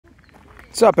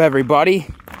What's up, everybody?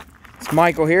 It's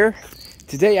Michael here.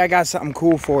 Today I got something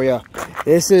cool for you.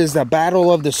 This is the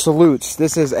Battle of the Salutes.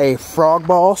 This is a frog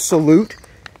ball salute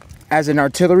as an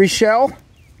artillery shell.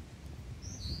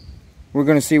 We're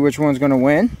gonna see which one's gonna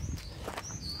win.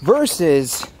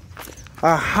 Versus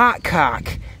a hot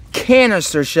cock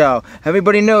canister shell.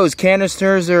 Everybody knows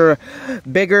canisters are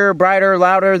bigger, brighter,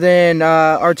 louder than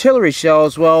artillery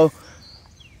shells. Well,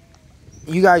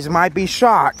 you guys might be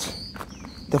shocked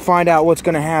to find out what's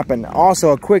going to happen.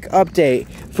 Also, a quick update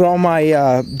for all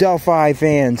my Delphi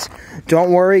fans.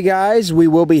 Don't worry, guys. We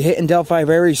will be hitting Delphi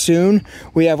very soon.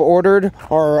 We have ordered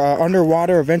our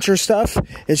underwater adventure stuff.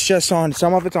 It's just on,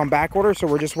 some of it's on back order, so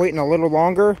we're just waiting a little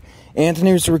longer.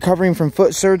 Anthony's recovering from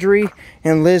foot surgery,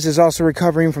 and Liz is also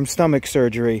recovering from stomach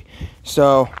surgery.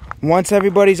 So, once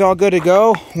everybody's all good to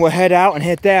go, we'll head out and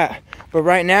hit that. But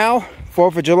right now,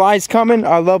 4th of July is coming.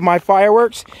 I love my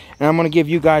fireworks, and I'm going to give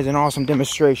you guys an awesome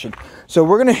demonstration. So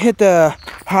we're going to hit the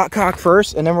hot cock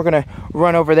first, and then we're going to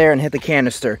run over there and hit the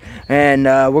canister. And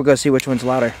we'll go see which one's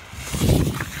louder.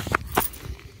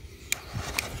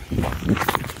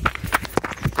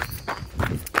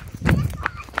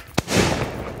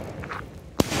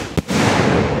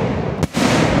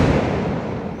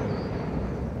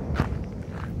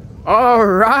 All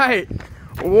right.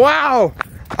 Wow.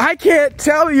 I can't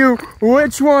tell you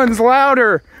which one's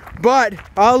louder, but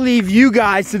I'll leave you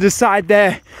guys to decide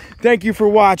that. Thank you for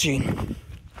watching.